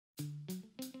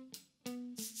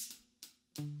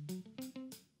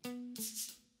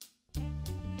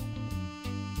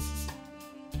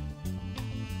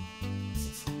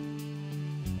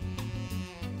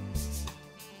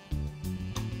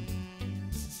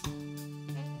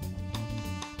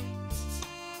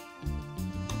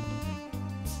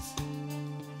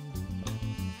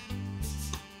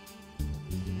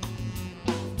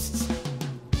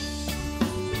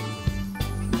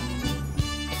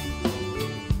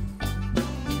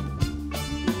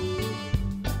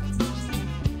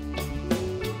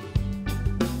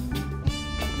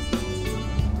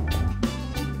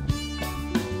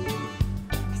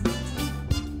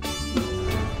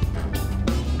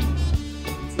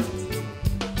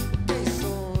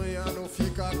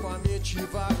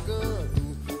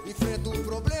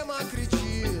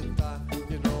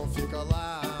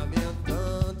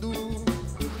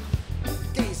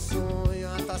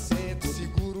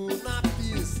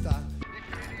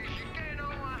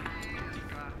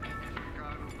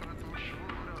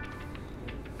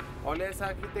Olha essa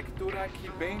arquitetura aqui,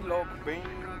 bem louco, bem...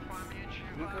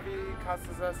 Nunca vi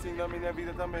casas assim na minha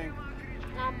vida também.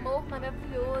 Amor,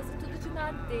 maravilhoso, tudo de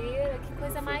madeira, que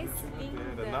coisa mais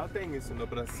linda. Não tem isso no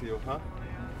Brasil, huh?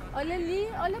 Olha ali,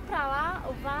 olha pra lá,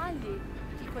 o vale.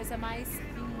 Que coisa mais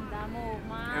linda, amor.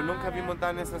 Eu nunca vi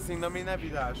montanhas assim na minha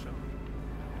vida, acho.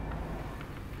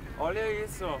 Olha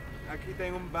isso, aqui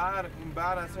tem um bar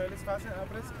assim, eles fazem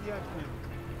après-ski aqui.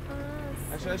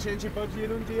 Acho que a gente pode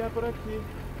ir um dia por aqui.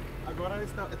 Agora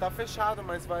está fechado,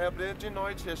 mas vai abrir de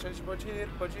noite. A gente pode ir,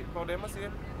 podemos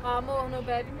ir. Amor, não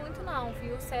bebe muito não,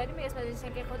 viu? Sério mesmo, a gente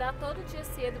tem que acordar todo dia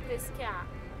cedo pra esquiar.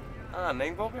 Ah,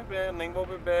 nem vou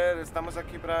beber. Estamos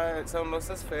aqui para... São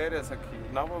nossas férias aqui,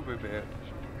 não vou beber.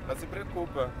 Não se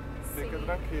preocupa, fica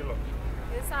tranquilo.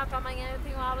 Exato, amanhã eu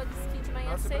tenho aula de esqui de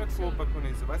manhã cedinho. Não se preocupa com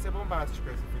isso, vai ser bombástico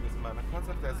esse fim de semana, com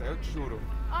certeza, eu te juro.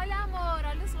 Olha, amor,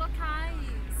 olha os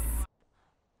locais.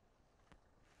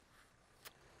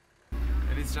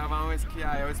 Eles já vão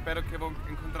esquiar, eu espero que vou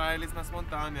encontrar eles nas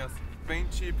montanhas. Bem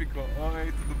típico.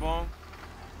 Oi, tudo bom?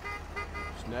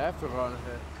 Schnell voran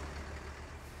her.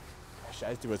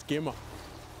 Scheiße, was gehen wir?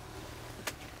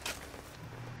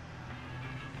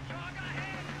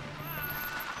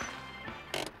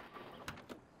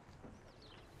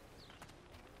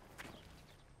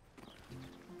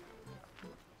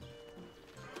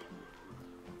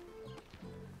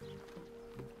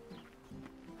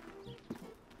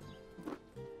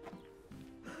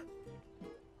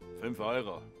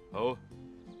 €5. Oh.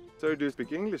 So, do you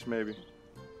speak English, maybe?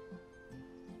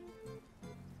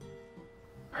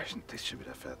 Was ist denn das schon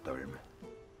wieder für ein Dölm?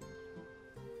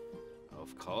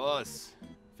 Of course.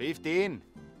 15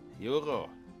 Euro.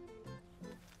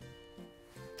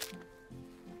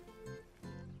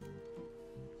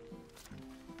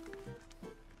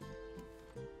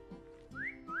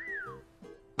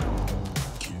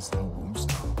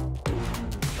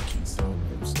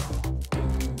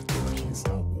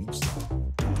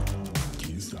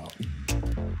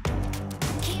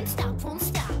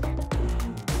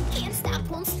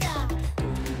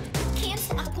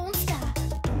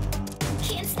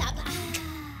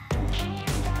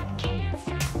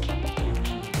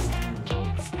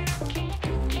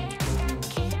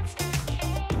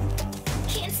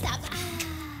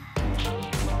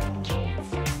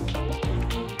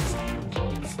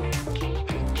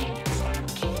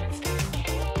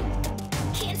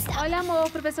 Olha, amor, o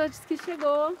professor disse que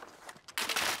chegou.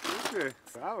 Okay.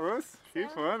 Servus, viel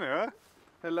fun, ja?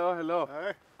 Hello, hello.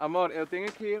 Hi. Amor, eu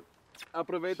tenho que ir.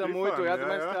 Aproveita Skifahren, muito, e até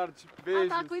mais ja. tarde. Beijos.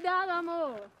 Tá, cuidado,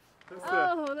 amor.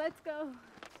 Oh, let's go.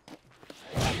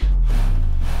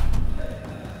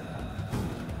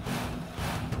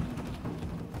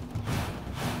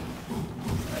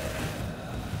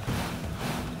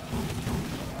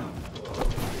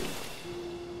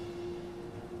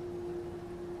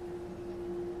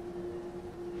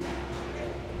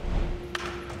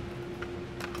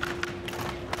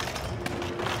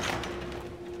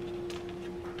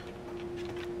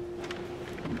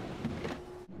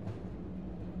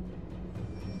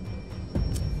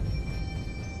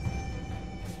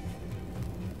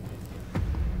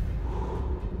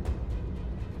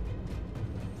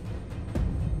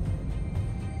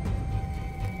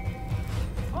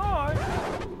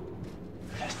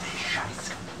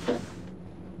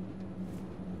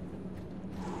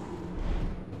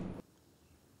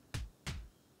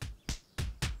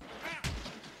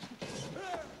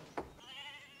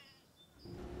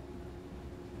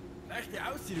 Lass dich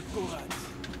aus, du Koratz!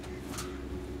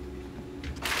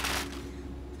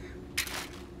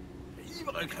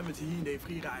 Überall kommen sie hin, die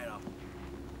Freirider.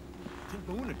 Sind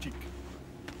wir unschick.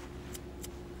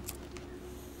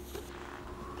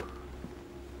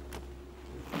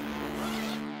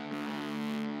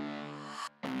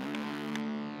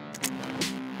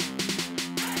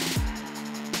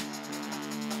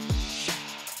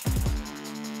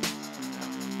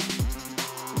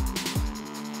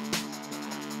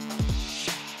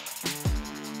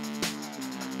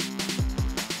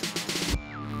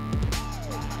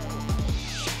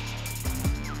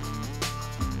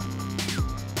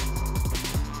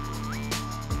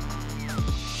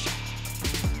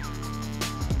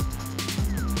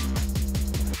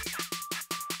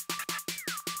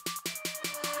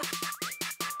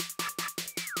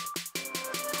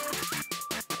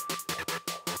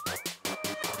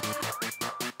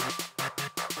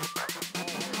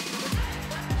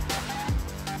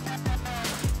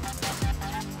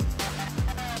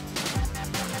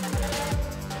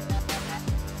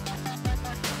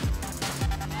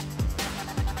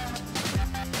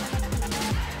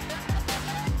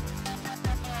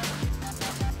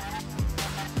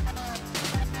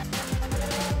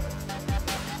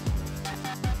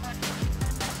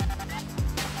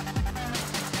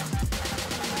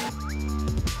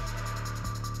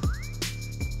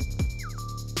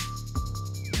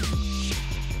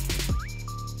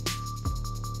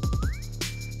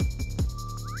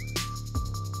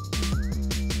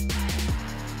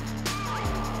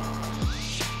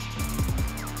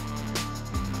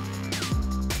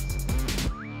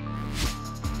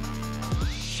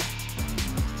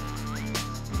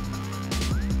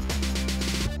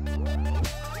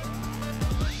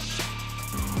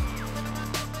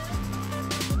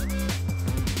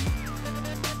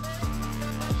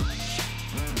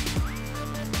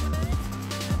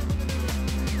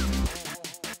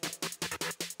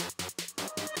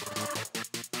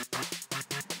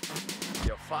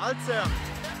 Walzer.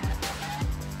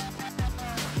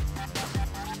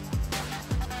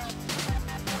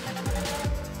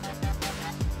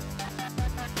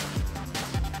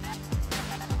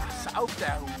 Saug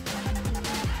der Hund.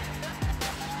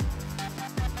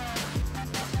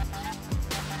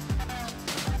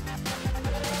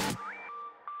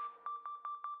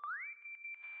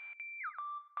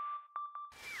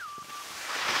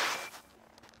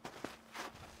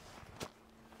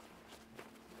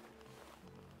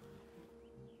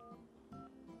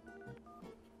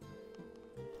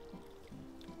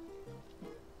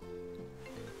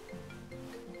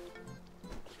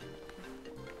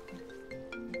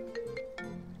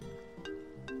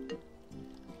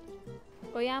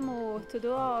 Oi, amor,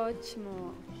 tudo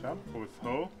ótimo. Shampoos,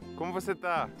 ho? Como você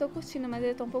tá? Tô curtindo, mas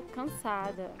eu tô um pouco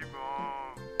cansada. Que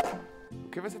bom. O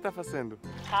que você tá fazendo?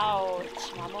 Tá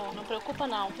ótimo, amor. Não preocupa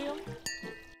não, viu?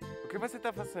 O que você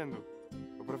tá fazendo?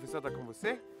 O professor tá com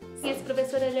você? Sim, esse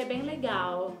professor ele é bem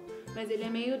legal, mas ele é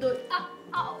meio doido.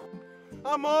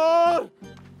 Amor!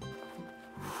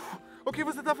 O que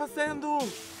você tá fazendo?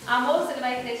 Amor, você não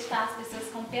vai acreditar, as pessoas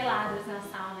ficam peladas na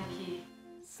sauna aqui.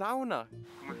 Sauna?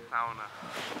 Como sauna?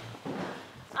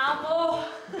 Amor!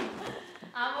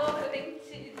 Amor, eu tenho que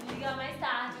te ligar mais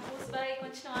tarde. O curso vai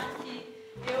continuar aqui.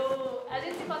 A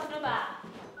gente se encontra no bar.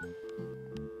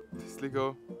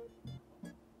 Desligou.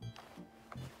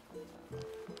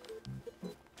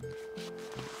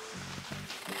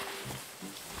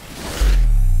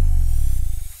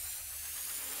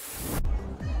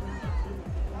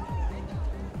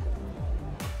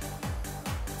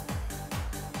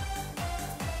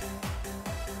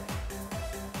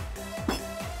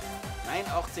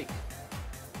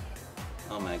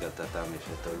 Oh mein Gott, der Damm ist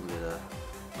ja toll wieder.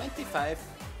 25.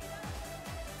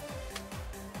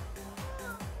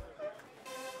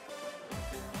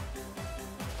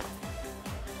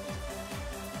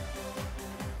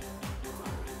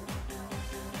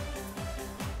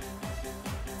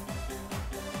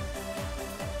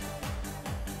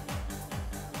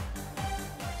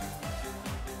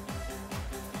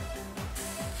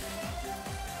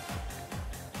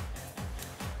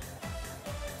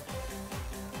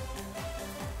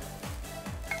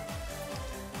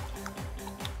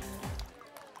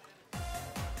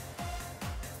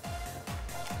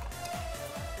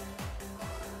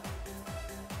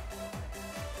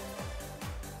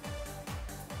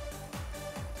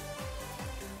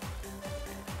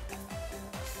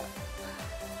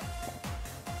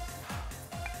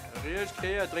 Riechst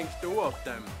du, trinkst du auf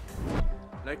dem.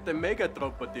 Leg den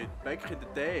Megatropper dort, weg in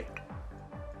den Tee.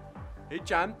 Hier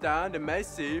jumpt down a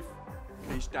massive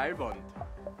Kristallwand.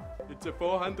 It's a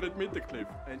 400 meter cliff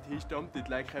and he stomped it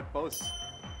like a boss.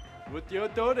 Would you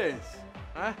do this?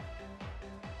 Huh?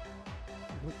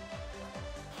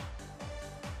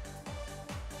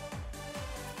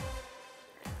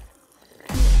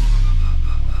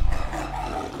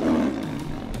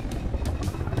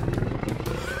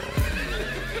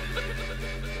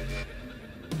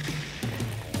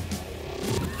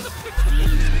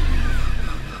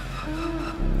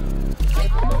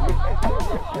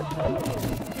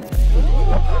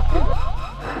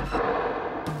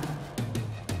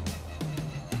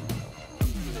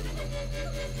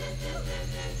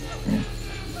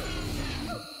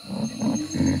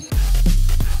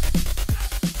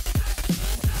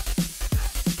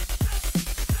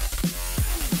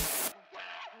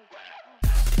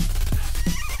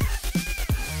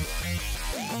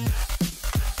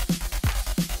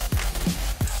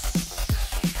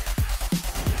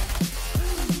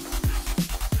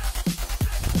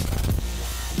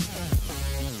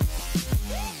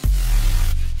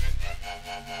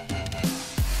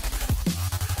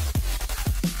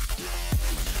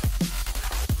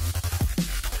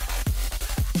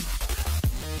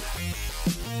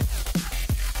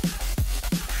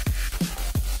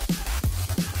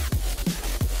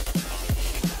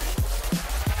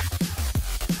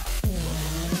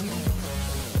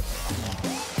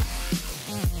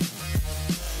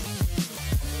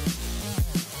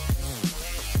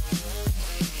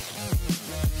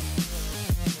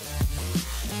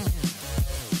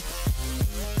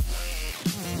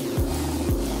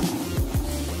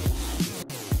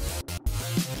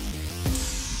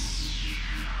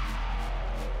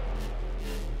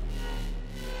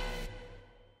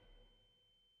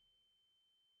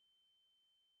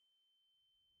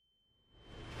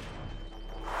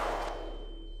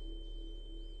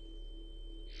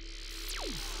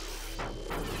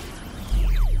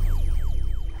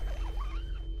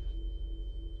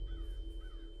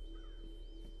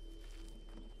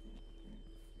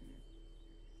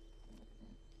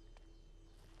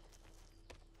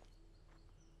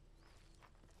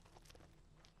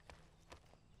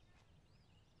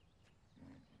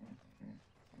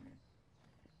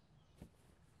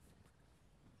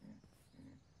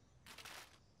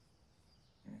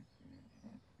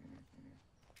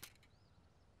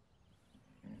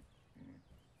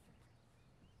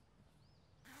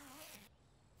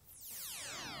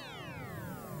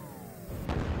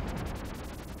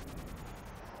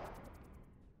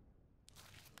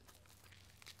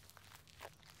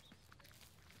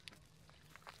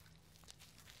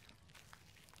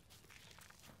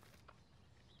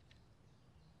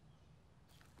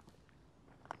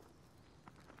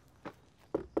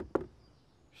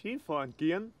 Skifahren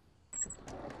gehen?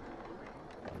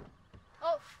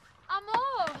 Oh,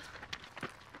 amor!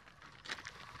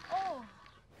 Oh,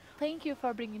 thank you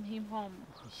for bringing him home.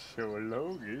 Schon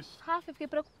logisch. Rafa, eu fiquei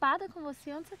preocupada com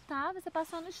você. Onde você estava? Você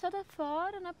passou a noite toda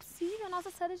fora. Não é possível. Nossa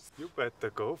série de... You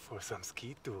better go for some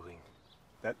ski touring.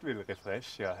 That will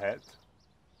refresh your head.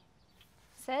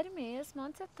 Sério mesmo?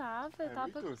 Onde você estava? Eu tava...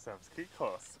 We do some ski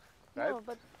course. Right? No,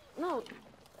 but... No.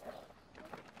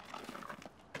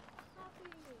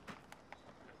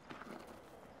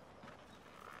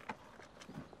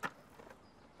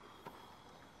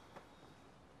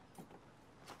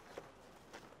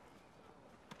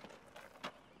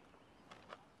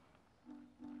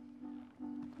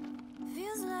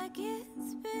 Feels like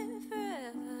it's been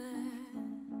forever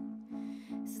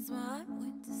since my heart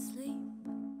went to sleep.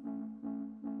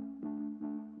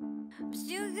 But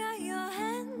you got your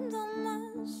hand on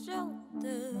my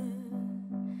shoulder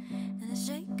and it's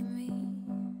shaking me,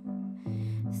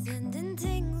 sending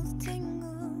tingles,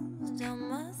 tingles down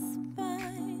my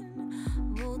spine.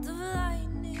 Bolt of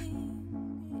lightning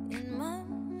in my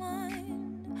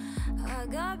mind. I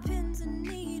got pins and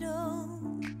needles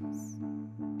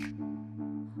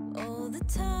all the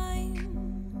time.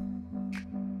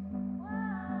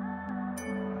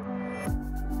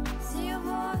 See your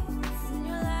voice in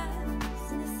your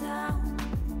laughs and the sound.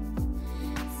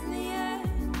 It's in the air,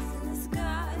 it's in the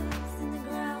sky, it's in the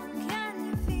ground. Can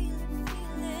you feel it,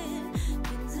 feel it?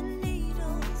 Pins and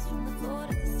needles from the floor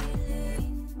to the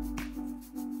ceiling.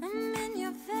 I'm in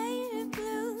your faded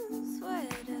blue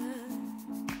sweater,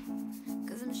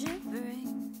 'cause I'm shivering.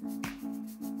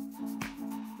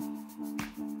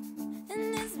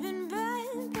 And it's been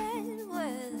bad, bad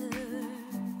weather,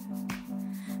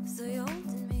 so you're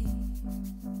holding me,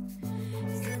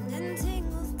 sending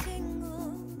tingles,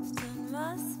 tingles down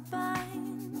my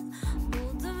spine.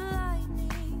 Bolt of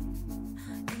lightning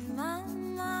in my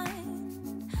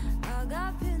mind. I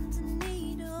got pins and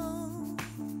needles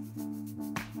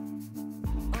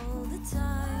all the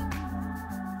time.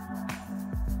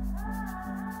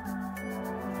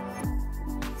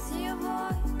 See your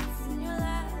voice in your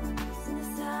laughs and the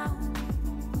sound.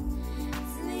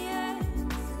 It's in the air,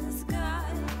 it's in the sky,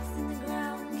 it's in the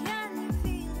ground. Can you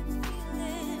feel it, feel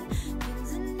it?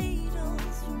 Pins and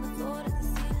needles from the floor to the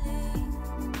ceiling.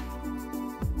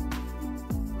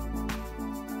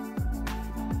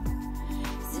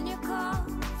 It's in your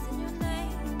calls, it's in your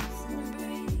names, it's in the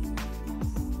breeze.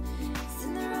 It's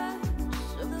in the rush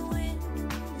of the wind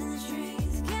in the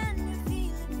trees. Can you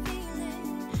feel it, feel it?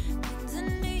 Pins and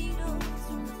needles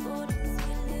from the floor to the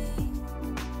ceiling.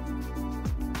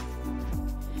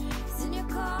 It's in your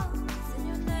calls, it's in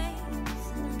your names, it's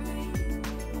in the breeze.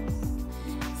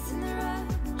 It's in the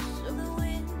rush of the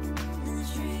wind in the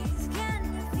trees. Can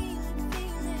you feel it,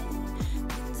 feel it?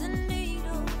 Pins and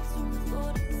needles from the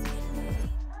floor to the ceiling.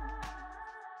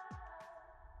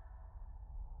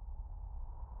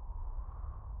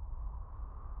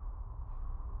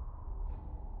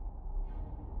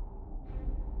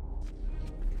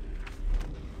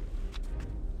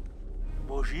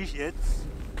 Was ist jetzt?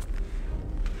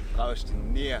 Brauchst du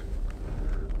nie.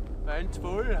 Wenn's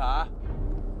voll, ha?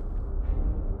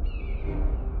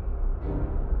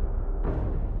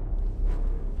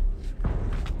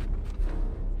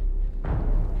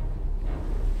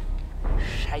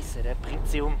 Scheiße, der bringt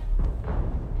sie um.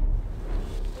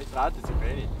 Ich traute sich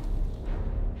eh nicht.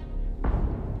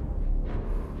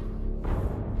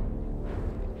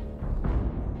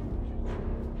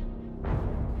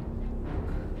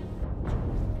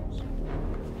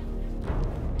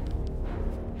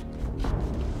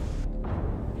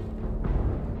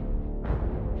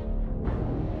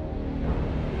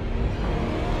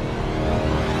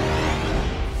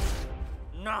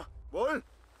 Na, Wohl?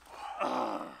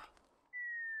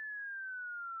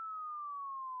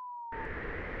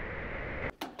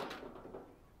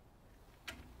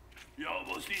 Ja,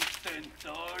 was ist denn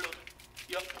da?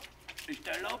 Ja, ist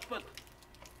der Lappert?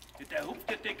 Der hupft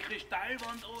ja die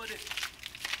Kristallwand an.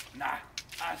 Na,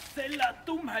 eine Seller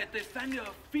Dummheit, das sind ja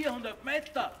 400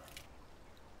 Meter.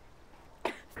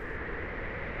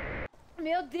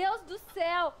 Meu Deus do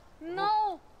céu!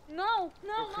 Não! Não!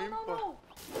 Não, não, não, não!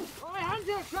 Oi,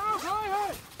 Hansjörg, schau,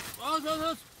 hoi!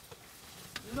 Was?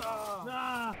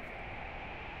 Na!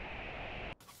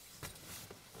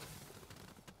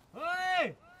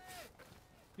 Hey!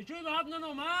 Bist du überhaupt noch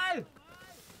normal?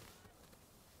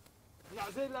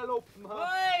 Ja, Sellerloppen,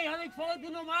 ha? Hey, hab ich gefragt, ob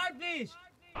du normal bist?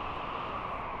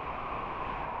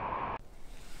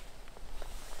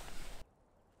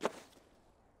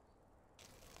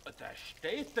 Da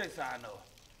steht das auch noch.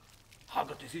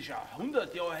 Aber das ist ja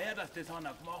 100 Jahre her, dass das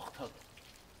einer gemacht hat.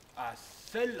 A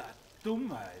Sella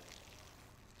Dummheit.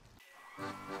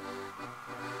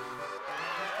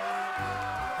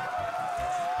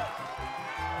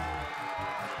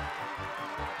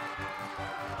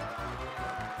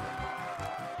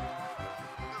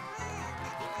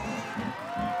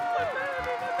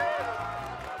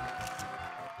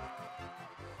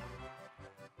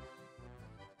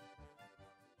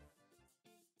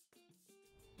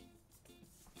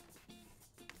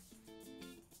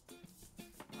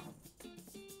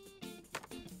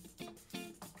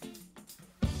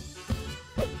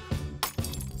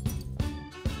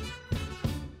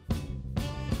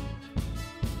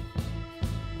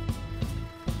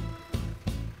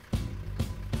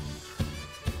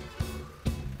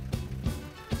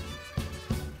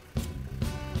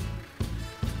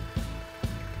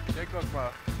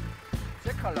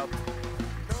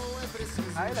 Não é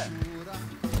preciso chorar,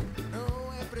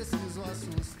 não é preciso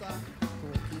assustar com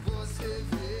o que você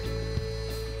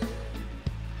vê.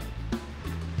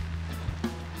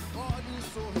 Olha o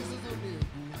sorriso do nego,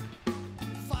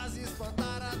 faz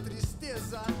espantar a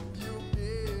tristeza e o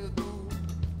medo.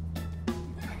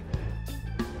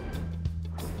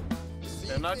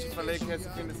 Eu não te falei que esse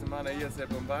fim de semana ia ser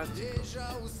bombástico.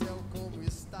 Veja o céu como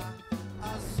está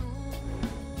azul.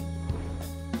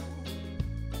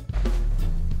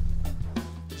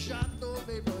 Já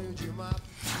tomei banho de mar,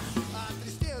 a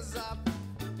tristeza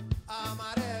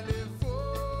amarela levou.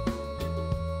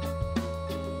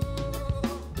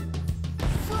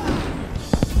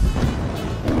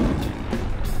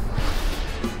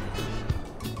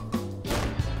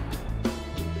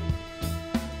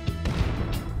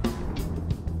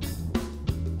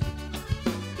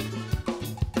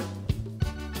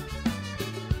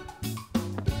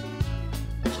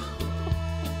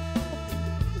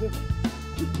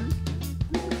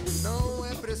 Não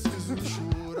é preciso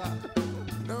chorar,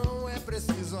 não é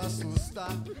preciso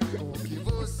assustar com o que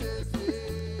você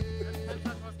vê.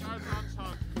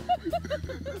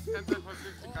 Das kannst du etwas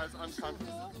Wichtiges anschauen.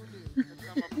 Jetzt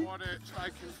haben wir vorne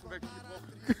Steigkisten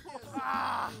weggebrochen.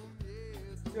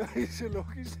 Ja, ist ja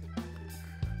logisch.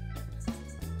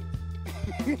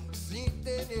 Sinta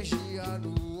energia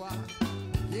no ar,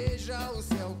 veja o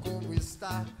céu como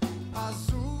está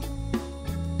azul.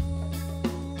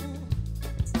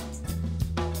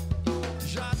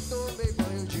 Já tomei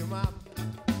banho de mar,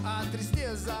 a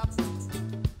tristeza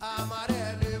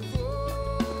amarela levou.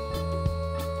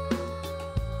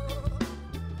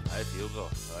 5 Euro.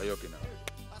 Ja, genau.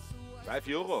 5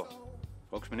 Euro?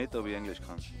 Fragst mich nicht, ob ich Englisch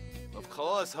kann. Of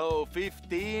course, ho,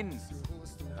 15.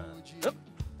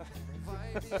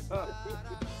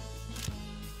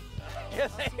 Ja,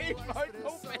 ich wollte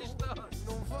aufessen.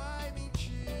 Não vai me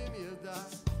intimidar,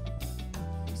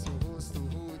 seu rosto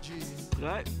rude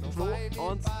 3, não 2, vai me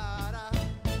 1. parar.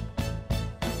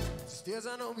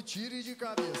 Tristeza não me tire de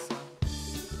cabeça.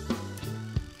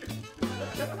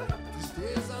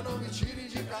 Tristeza não me tire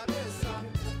de cabeça.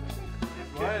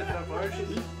 Vai, tá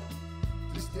falsch.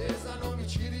 Tristeza não me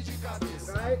tire de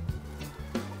cabeça. 3,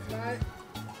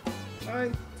 2,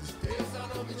 1. Tristeza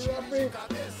não me tire de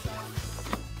cabeça.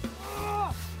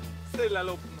 Sella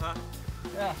Luppen, ha?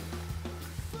 Ja.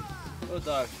 Guten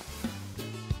Tag.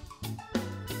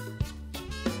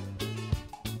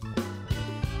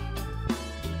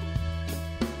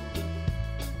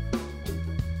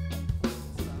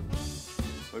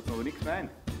 Fällt mir aber nichts ein.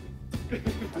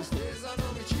 Tristeza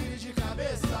não me tire de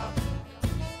cabeça.